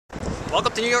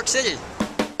Welcome to New York City.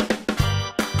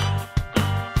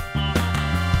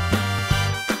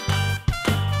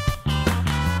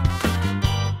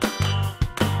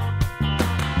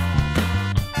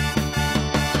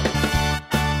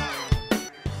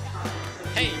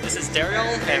 Hey, this is Dariel,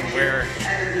 and we're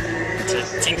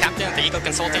the team captain of the Eco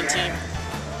Consulting team.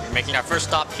 We're making our first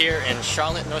stop here in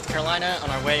Charlotte, North Carolina, on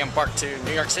our way embarked to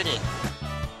New York City.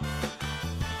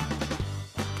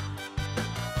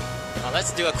 Now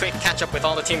let's do a quick catch-up with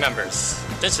all the team members.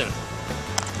 Jinson.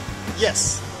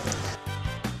 Yes.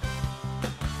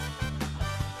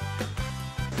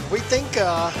 We think we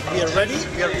are ready,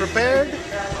 we are prepared,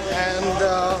 and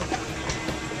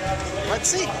let's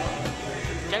see.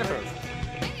 Jennifer.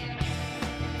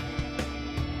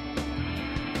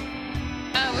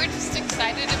 We're just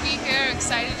excited to be here,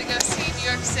 excited to go see New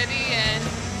York City, and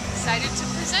excited to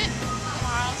present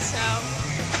tomorrow, so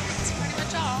that's pretty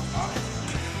much all.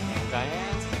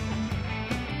 Diane.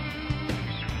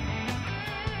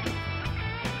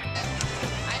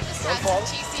 I just had some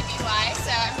TCBY,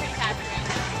 so I'm pretty happy right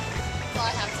now. That's all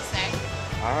I have to say.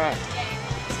 Alright.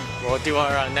 We'll do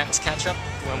our next catch-up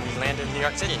when we land in New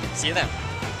York City. See you then.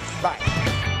 Bye.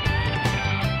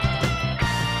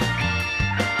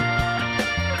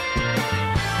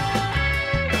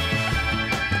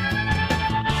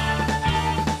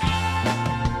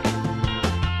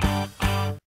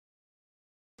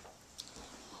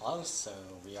 Hello, so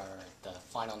we are at the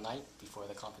final night before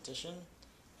the competition,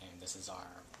 and this is our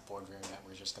boardroom that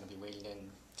we're just going to be waiting in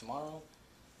tomorrow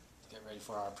to get ready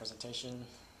for our presentation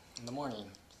in the morning.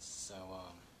 So,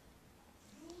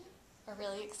 We're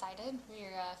really excited.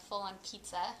 We're full on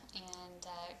pizza and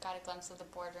got a glimpse of the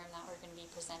boardroom that we're going to be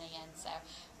presenting in, so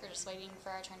we're just waiting for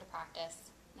our turn to practice,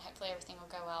 and hopefully everything will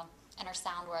go well. And our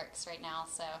sound works right now,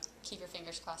 so keep your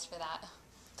fingers crossed for that.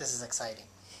 This is exciting.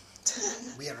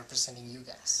 We are representing you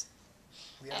guys.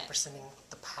 We are representing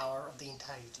the power of the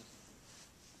entirety.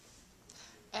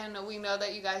 And we know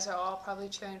that you guys are all probably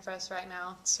cheering for us right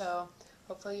now, so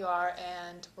hopefully you are,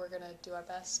 and we're going to do our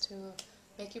best to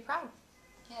make you proud.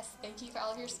 Yes, thank you for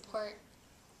all of your support.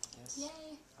 yes.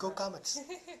 Yay! Go Comets!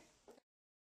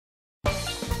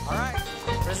 Alright,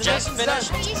 just Presentation's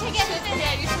finished. done. You should get it in.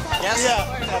 Yeah, you should have Yes.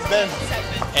 Yeah, I've been.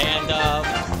 And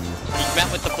we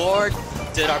met with the board,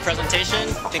 did our presentation.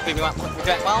 Think we went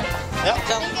well? Yep.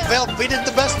 Well, we did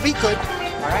the best we could.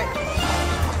 Alright.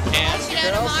 And You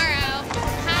know, tomorrow.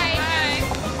 Hi.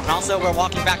 And also, we're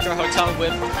walking back to our hotel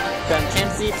with Ben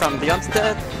Kenzie from the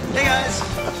Umstead. Hey guys!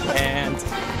 And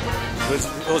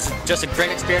it was just a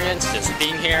great experience just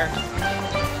being here.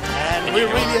 And we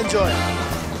really enjoy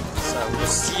it. So we'll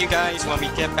see you guys when we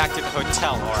get back to the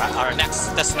hotel or our next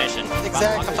destination.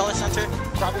 Exactly. Rockefeller Center?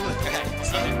 Probably. Okay,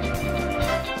 see you there.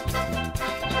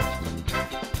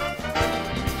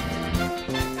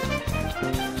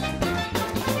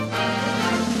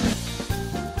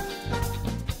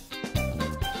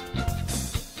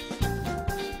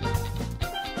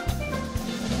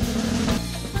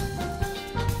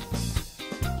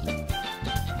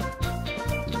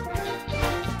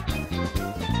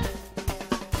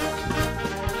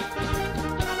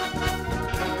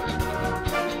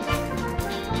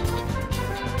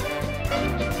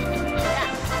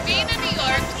 Being in New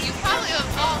York, you probably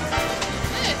have all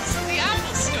this, the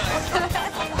Apple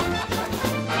Store.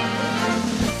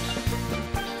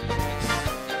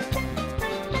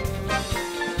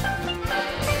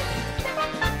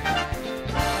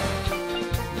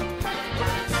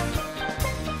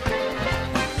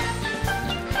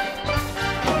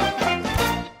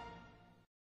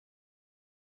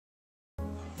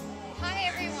 Hi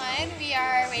everyone, we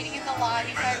are waiting in the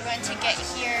lobby for everyone to get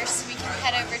here so we can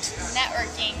head over to the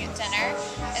networking dinner.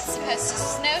 It's supposed to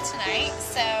snow tonight,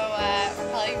 so we're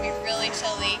probably going to be really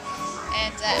chilly.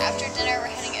 And after dinner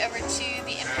we're heading over to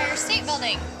the Empire State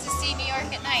Building to see New York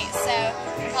at night, so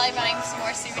we're probably buying some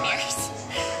more souvenirs.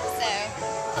 So,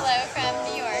 hello from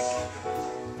New York.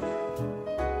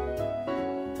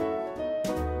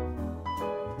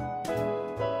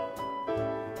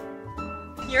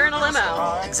 You're in a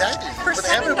limo. Exactly. For With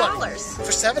 $7. everyone.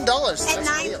 For $7. At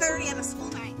 9:30 on a school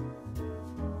night.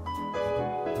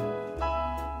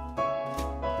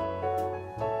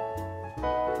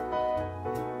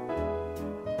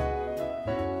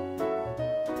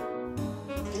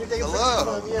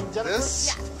 Hello,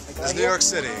 this is New York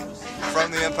City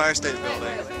from the Empire State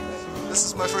Building. This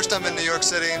is my first time in New York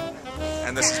City,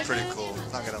 and this is pretty cool,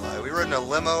 not gonna lie. We rode in a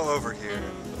limo over here,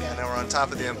 and now we're on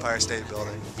top of the Empire State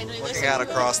Building, looking out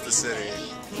across the city.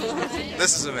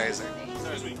 This is amazing.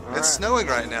 It's snowing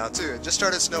right now too. It just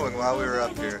started snowing while we were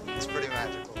up here. It's pretty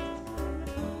magical.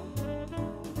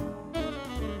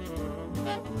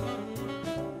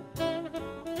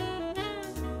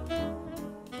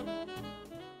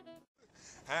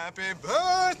 Happy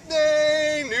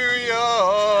birthday, New York!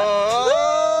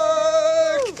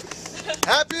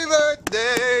 Happy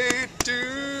birthday to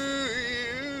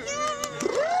you!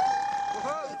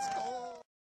 Let's go!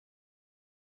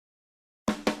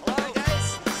 Hello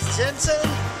guys, this is Jinson,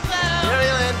 Hello.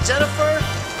 Dariel and Jennifer.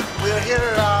 We are here,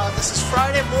 this is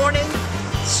Friday morning.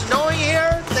 It's snowing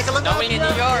here. Take a look out Snowing in here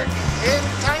New York. in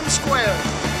Times Square.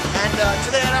 And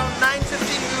today around 9:15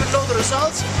 we will know the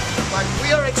results. But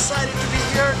we are excited to be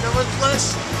here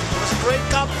nevertheless. It was a great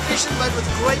competition, but with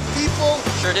great people.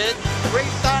 Sure did.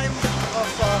 Great time of,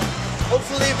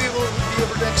 hopefully we will be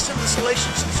able to extend this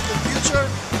relationship